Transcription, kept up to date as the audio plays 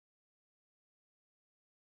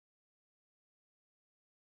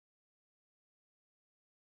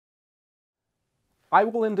I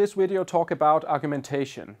will in this video talk about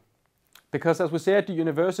argumentation, because as we say at the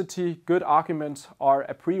university, good arguments are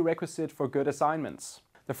a prerequisite for good assignments.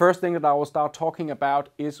 The first thing that I will start talking about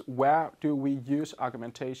is where do we use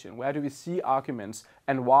argumentation? Where do we see arguments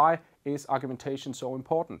and why is argumentation so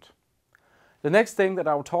important? The next thing that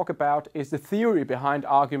I will talk about is the theory behind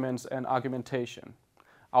arguments and argumentation.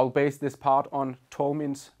 I will base this part on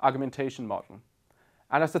Toulmin's argumentation model.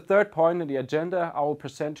 And as the third point in the agenda, I will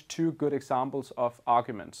present two good examples of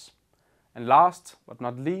arguments. And last but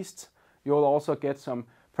not least, you will also get some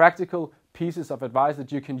practical pieces of advice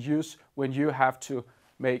that you can use when you have to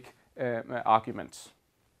make arguments.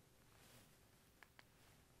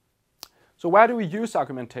 So where do we use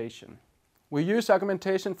argumentation? We use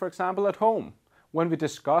argumentation, for example, at home, when we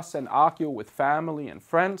discuss and argue with family and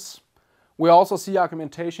friends. We also see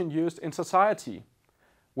argumentation used in society,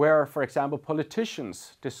 where, for example,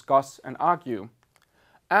 politicians discuss and argue.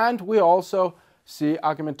 And we also see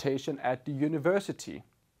argumentation at the university.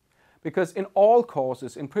 Because in all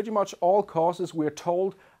courses, in pretty much all courses, we are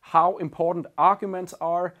told how important arguments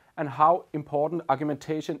are and how important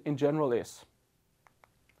argumentation in general is.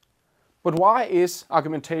 But why is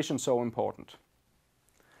argumentation so important?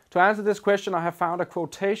 To answer this question, I have found a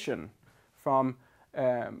quotation from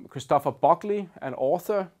Christopher Buckley, an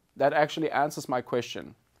author, that actually answers my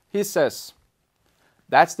question. He says,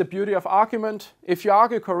 "That's the beauty of argument. If you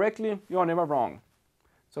argue correctly, you're never wrong."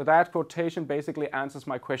 So that quotation basically answers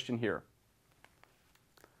my question here.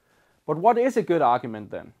 But what is a good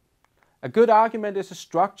argument then? A good argument is a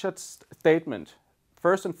structured statement.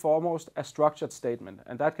 First and foremost, a structured statement.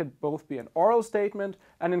 And that can both be an oral statement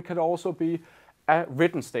and it can also be a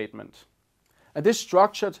written statement. And this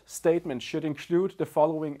structured statement should include the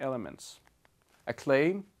following elements: a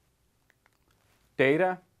claim,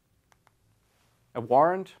 data, a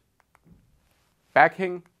warrant,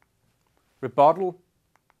 backing, rebuttal,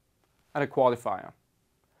 and a qualifier.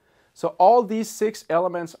 So all these 6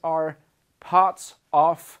 elements are parts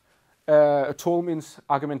of Toulmin's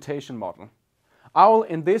argumentation model. I will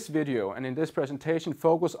in this video and in this presentation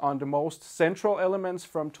focus on the most central elements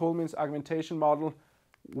from Toulmin's argumentation model,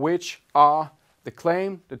 which are the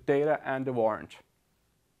claim, the data, and the warrant.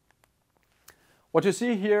 What you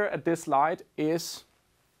see here at this slide is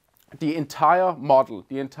the entire model,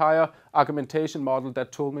 the entire argumentation model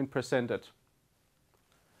that Toulmin presented.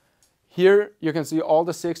 Here you can see all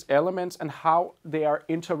the 6 elements and how they are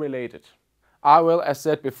interrelated. I will, as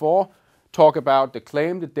said before, talk about the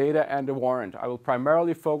claim, the data, and the warrant. I will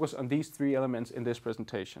primarily focus on these 3 elements in this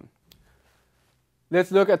presentation.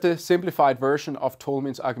 Let's look at the simplified version of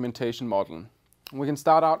Toulmin's argumentation model. We can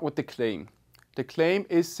start out with the claim. The claim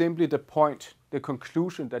is simply the point, the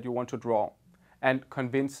conclusion that you want to draw and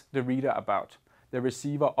convince the reader about, the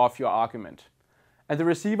receiver of your argument. And the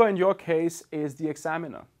receiver in your case is the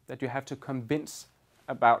examiner that you have to convince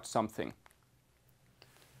about something.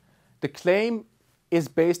 The claim is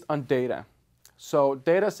based on data. So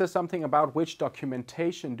data says something about which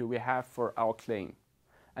documentation do we have for our claim.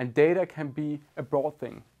 And data can be a broad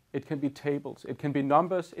thing. It can be tables, it can be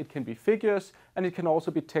numbers, it can be figures, and it can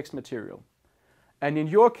also be text material. And in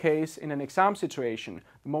your case, in an exam situation,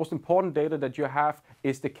 the most important data that you have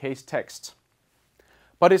is the case text.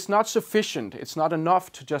 But it's not sufficient, it's not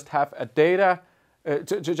enough to just have a data,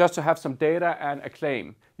 to have some data and a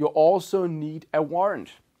claim. You also need a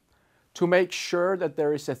warrant to make sure that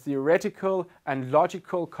there is a theoretical and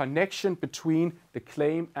logical connection between the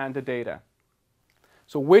claim and the data.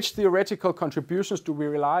 So which theoretical contributions do we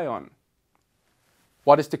rely on?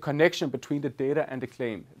 What is the connection between the data and the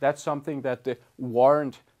claim? That's something that the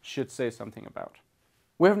warrant should say something about.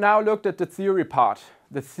 We have now looked at the theory part,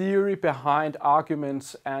 the theory behind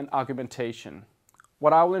arguments and argumentation.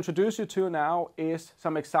 What I will introduce you to now is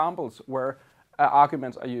some examples where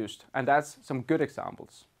arguments are used, and that's some good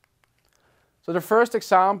examples. So the first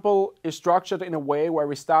example is structured in a way where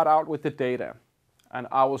we start out with the data. And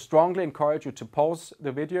I will strongly encourage you to pause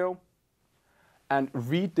the video and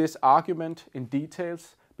read this argument in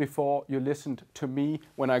details before you listen to me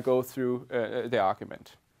when I go through the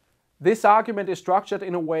argument. This argument is structured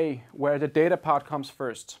in a way where the data part comes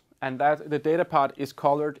first, and that the data part is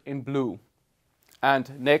colored in blue.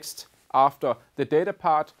 And next, after the data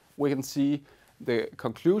part, we can see the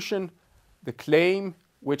conclusion, the claim,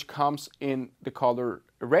 which comes in the color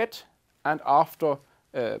red, and after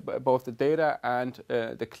both the data and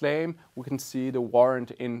the claim, we can see the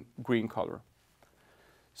warrant in green color.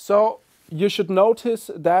 So you should notice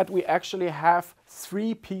that we actually have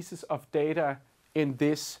 3 pieces of data in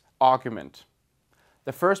this argument.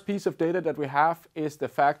 The first piece of data that we have is the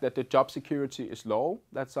fact that the job security is low.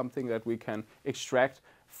 That's something that we can extract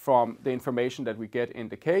from the information that we get in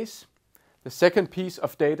the case. The second piece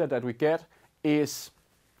of data that we get is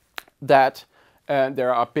that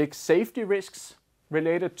there are big safety risks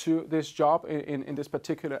related to this job in this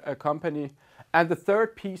particular company. And the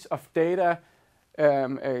third piece of data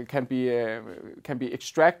can be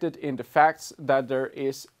extracted in the facts that there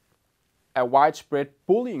is a widespread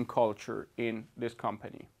bullying culture in this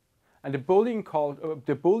company. And the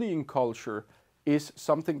bullying culture is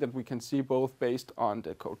something that we can see both based on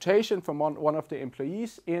the quotation from one of the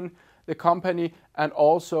employees in the company and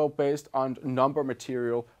also based on number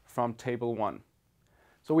material from table 1.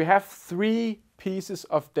 So we have 3 pieces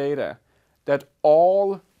of data that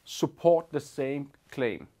all support the same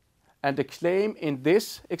claim. And the claim in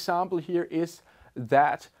this example here is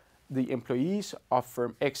that the employees of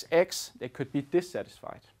firm XX, they could be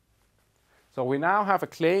dissatisfied. So we now have a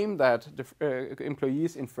claim that the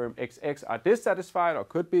employees in firm XX are dissatisfied or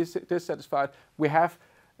could be dissatisfied. We have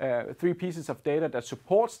 3 pieces of data that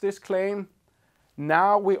supports this claim.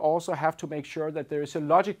 Now we also have to make sure that there is a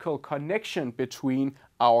logical connection between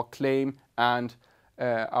our claim and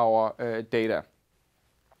our data.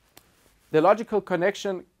 The logical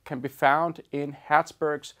connection can be found in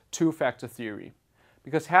Herzberg's two-factor theory,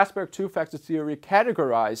 because Herzberg's two-factor theory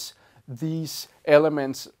categorizes these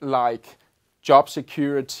elements like job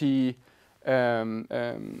security,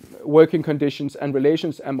 working conditions and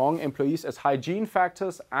relations among employees as hygiene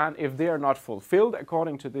factors, and if they are not fulfilled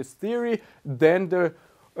according to this theory, then the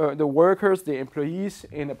workers, the employees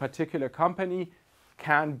in a particular company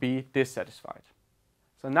can be dissatisfied.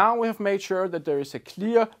 So now we have made sure that there is a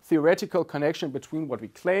clear theoretical connection between what we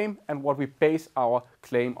claim and what we base our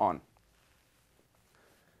claim on.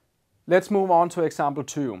 Let's move on to example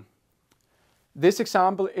 2. This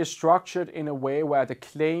example is structured in a way where the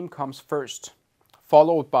claim comes first,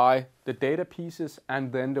 followed by the data pieces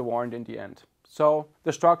and then the warrant in the end. So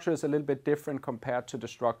the structure is a little bit different compared to the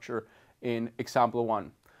structure in example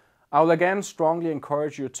 1. I will again strongly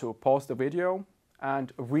encourage you to pause the video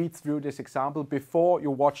and read through this example before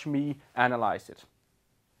you watch me analyze it.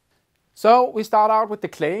 So we start out with the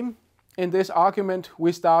claim. In this argument,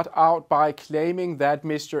 we start out by claiming that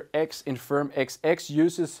Mr. X in firm XX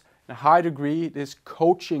uses in a high degree this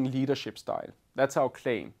coaching leadership style. That's our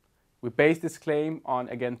claim. We base this claim on,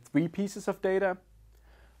 again, 3 pieces of data.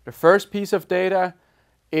 The first piece of data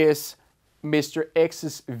is Mr.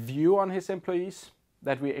 X's view on his employees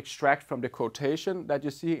that we extract from the quotation that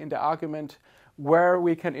you see in the argument, where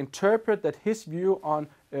we can interpret that his view on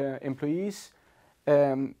employees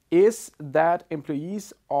is that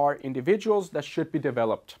employees are individuals that should be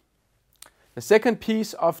developed. The second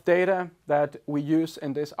piece of data that we use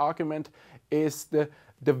in this argument is the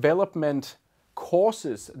development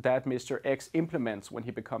courses that Mr. X implements when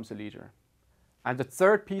he becomes a leader. And the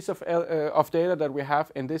third piece of data that we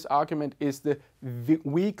have in this argument is the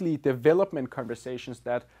weekly development conversations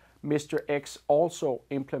that Mr. X also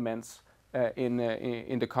implements in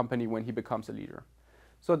the company when he becomes a leader.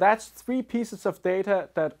 So that's 3 pieces of data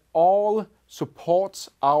that all supports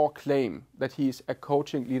our claim that he's a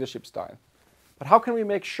coaching leadership style. But how can we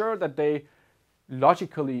make sure that they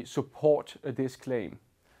logically support this claim?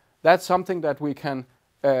 That's something that we can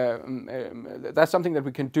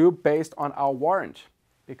do based on our warrant,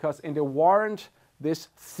 because in the warrant, this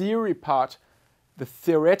theory part, the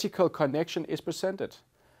theoretical connection is presented.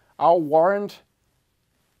 Our warrant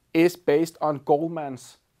is based on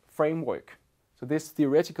Goldman's framework. So this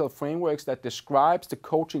theoretical framework that describes the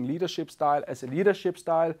coaching leadership style as a leadership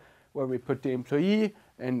style where we put the employee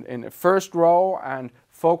in the first row and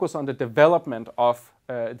focus on the development of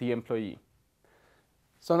the employee.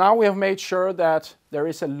 So now we have made sure that there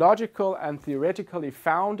is a logical and theoretically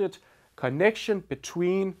founded connection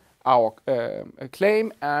between our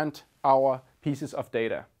claim and our pieces of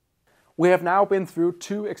data. We have now been through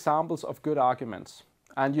 2 examples of good arguments,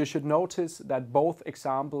 and you should notice that both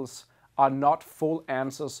examples are not full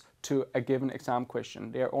answers to a given exam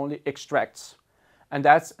question. They are only extracts. And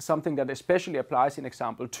that's something that especially applies in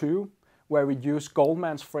example 2, where we use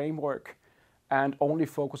Goldman's framework and only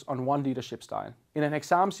focus on one leadership style. In an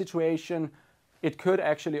exam situation, it could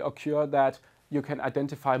actually occur that you can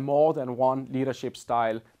identify more than one leadership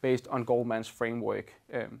style based on Goldman's framework.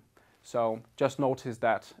 So just notice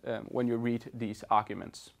that when you read these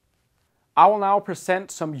arguments. I will now present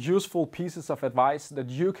some useful pieces of advice that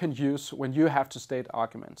you can use when you have to state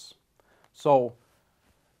arguments. So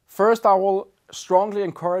first, I will strongly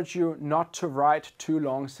encourage you not to write too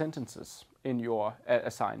long sentences in your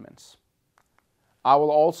assignments. I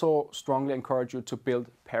will also strongly encourage you to build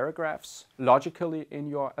paragraphs logically in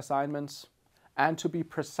your assignments and to be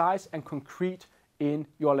precise and concrete in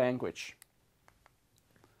your language.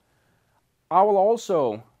 I will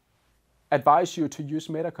also advise you to use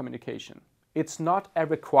meta-communication. It's not a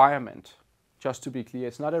requirement, just to be clear.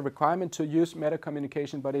 It's not a requirement to use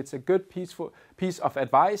meta-communication, but it's a good piece of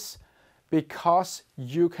advice, because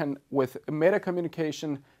you can, with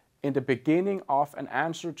meta-communication in the beginning of an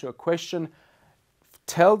answer to a question,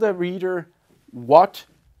 tell the reader what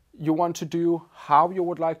you want to do, how you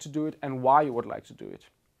would like to do it, and why you would like to do it.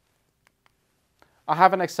 I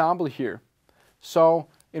have an example here. So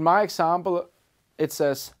in my example, it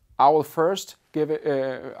says, I will first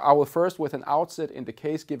with an outset in the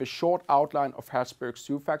case give a short outline of Herzberg's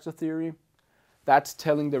two-factor theory. That's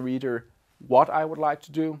telling the reader what I would like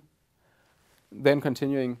to do. Then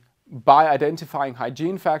continuing, by identifying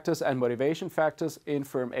hygiene factors and motivation factors in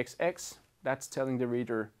firm XX. That's telling the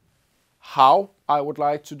reader how I would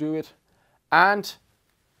like to do it. And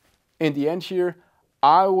in the end here,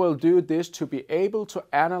 I will do this to be able to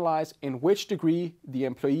analyze in which degree the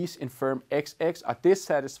employees in firm XX are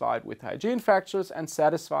dissatisfied with hygiene factors and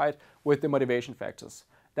satisfied with the motivation factors.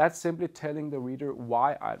 That's simply telling the reader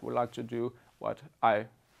why I would like to do what I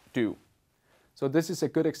do. So this is a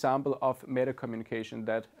good example of meta-communication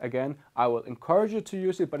that, again, I will encourage you to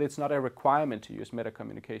use it, but it's not a requirement to use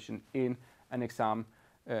meta-communication in an exam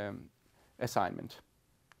assignment.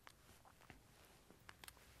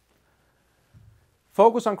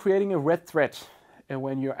 Focus on creating a red thread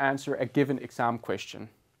when you answer a given exam question.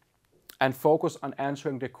 And focus on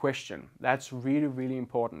answering the question. That's really, really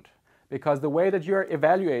important. Because the way that you're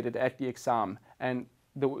evaluated at the exam and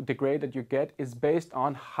the grade that you get is based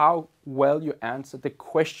on how well you answer the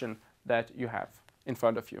question that you have in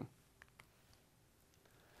front of you.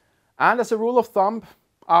 And as a rule of thumb,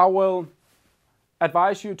 I will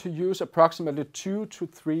advise you to use approximately 2 to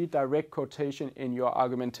 3 direct quotations in your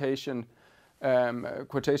argumentation,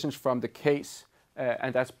 quotations from the case,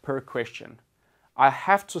 and that's per question. I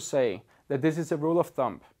have to say that this is a rule of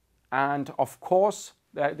thumb, and of course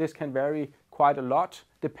this can vary quite a lot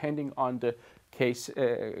depending on the case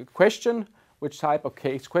question, which type of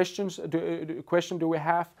case question do we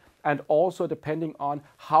have, and also depending on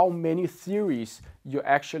how many theories you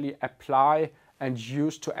actually apply and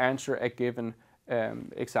use to answer a given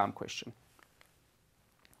exam question.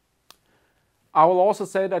 I will also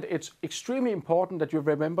say that it's extremely important that you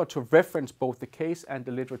remember to reference both the case and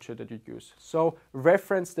the literature that you use. So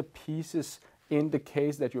reference the pieces in the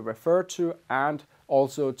case that you refer to and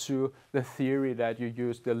also to the theory that you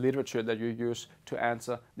use, the literature that you use to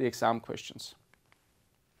answer the exam questions.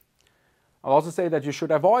 I'll also say that you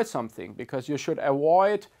should avoid something, because you should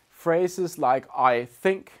avoid phrases like I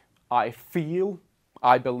think, I feel,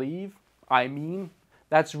 I believe, I mean.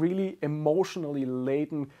 That's really emotionally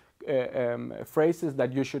laden phrases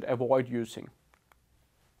that you should avoid using.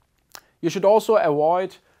 You should also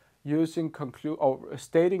avoid using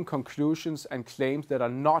stating conclusions and claims that are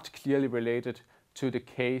not clearly related to the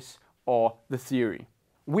case or the theory.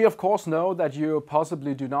 We of course know that you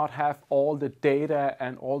possibly do not have all the data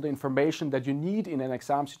and all the information that you need in an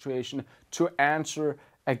exam situation to answer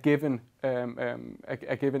a given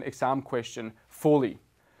exam question fully.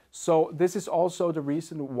 So this is also the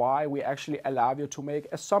reason why we actually allow you to make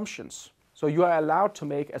assumptions. So you are allowed to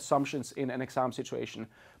make assumptions in an exam situation,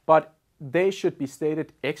 but they should be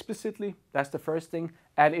stated explicitly, that's the first thing,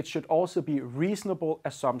 and it should also be reasonable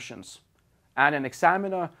assumptions. And an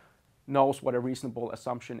examiner knows what a reasonable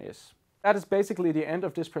assumption is. That is basically the end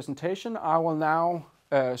of this presentation. I will now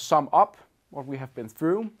sum up what we have been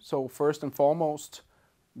through. So first and foremost,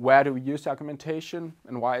 where do we use argumentation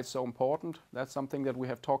and why it's so important? That's something that we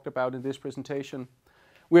have talked about in this presentation.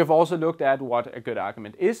 We have also looked at what a good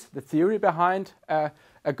argument is, the theory behind a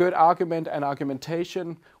good argument and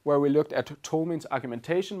argumentation, where we looked at Toulmin's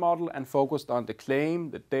argumentation model and focused on the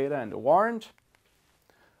claim, the data, and the warrant.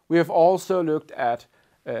 We have also looked at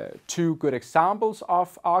 2 good examples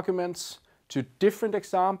of arguments, 2 different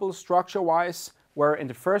examples structure-wise, where in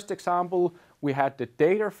the first example we had the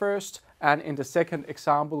data first, and in the second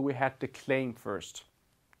example we had the claim first.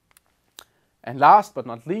 And last but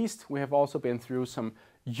not least, we have also been through some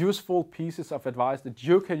useful pieces of advice that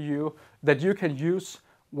you can use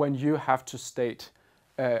when you have to state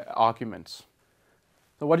arguments.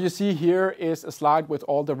 So what you see here is a slide with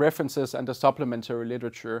all the references and the supplementary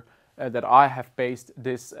literature that I have based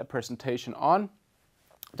this presentation on.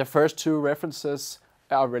 The first 2 references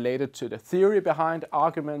are related to the theory behind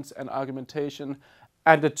arguments and argumentation,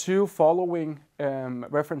 and the 2 following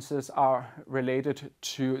references are related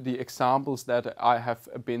to the examples that I have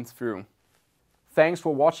been through. Thanks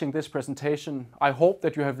for watching this presentation. I hope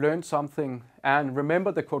that you have learned something, and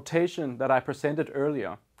remember the quotation that I presented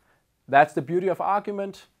earlier. That's the beauty of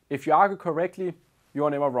argument. If you argue correctly, you are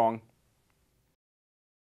never wrong.